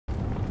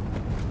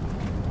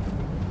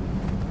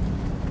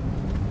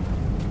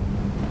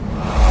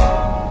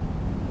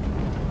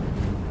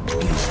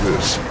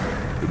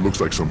looks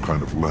like some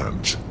kind of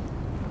lens.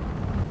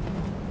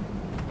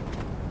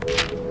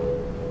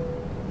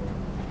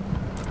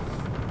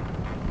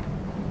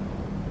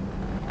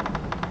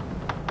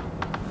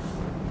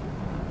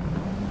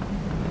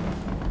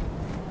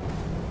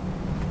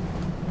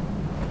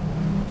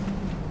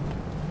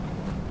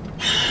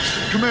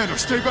 Commander,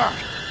 stay back!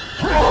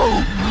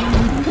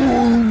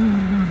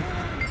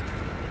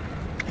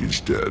 He's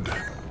dead.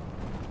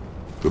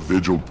 The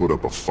Vigil put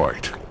up a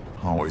fight.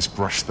 Always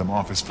brush them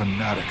off as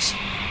fanatics.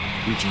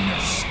 Reaching their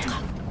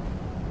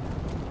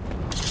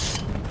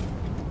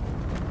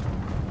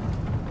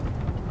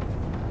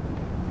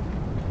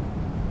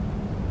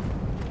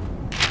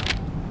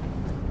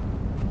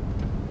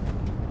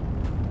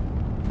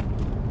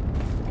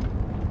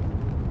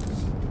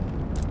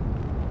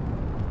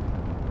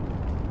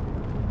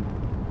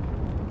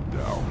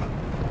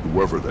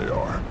whoever they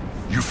are.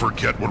 You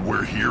forget what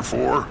we're here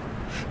for?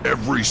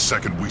 Every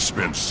second we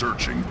spend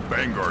searching,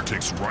 Vanguard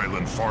takes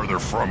Ryland farther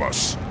from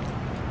us.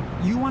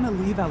 You want to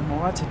leave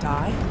Almora to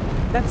die?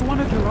 That's one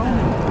of your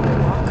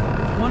own,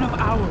 Rock. One of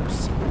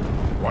ours.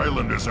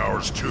 Ryland is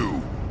ours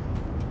too.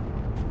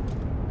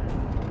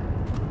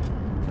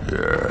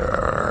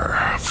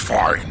 Yeah,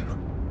 fine.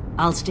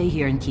 I'll stay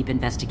here and keep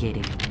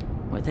investigating.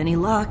 With any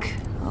luck,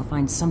 I'll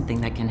find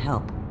something that can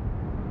help.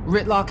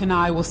 Ritlock and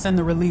I will send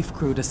the relief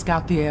crew to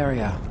scout the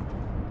area.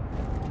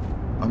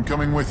 I'm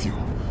coming with you.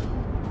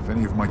 If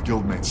any of my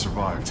guildmates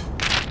survived,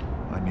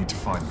 I need to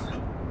find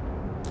them.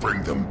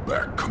 Bring them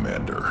back,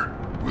 Commander.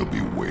 We'll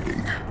be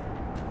waiting.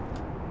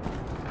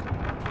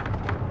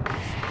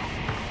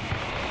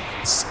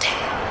 Stay.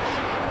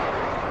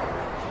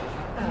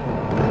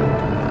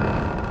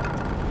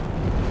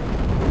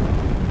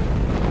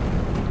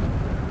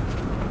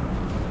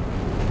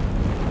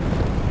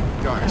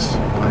 Guys,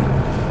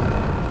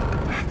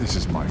 this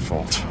is my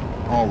fault.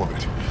 All of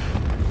it.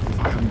 If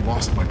I hadn't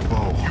lost my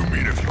bow... You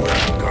mean if you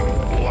hadn't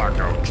gotten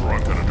blackout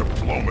drunk on a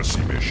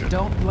diplomacy mission?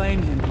 Don't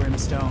blame him,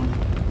 Brimstone.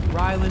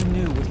 Ryland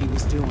knew what he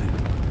was doing.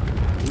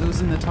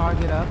 Losing the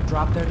target up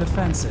dropped their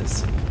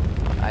defenses.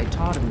 I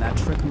taught him that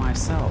trick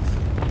myself.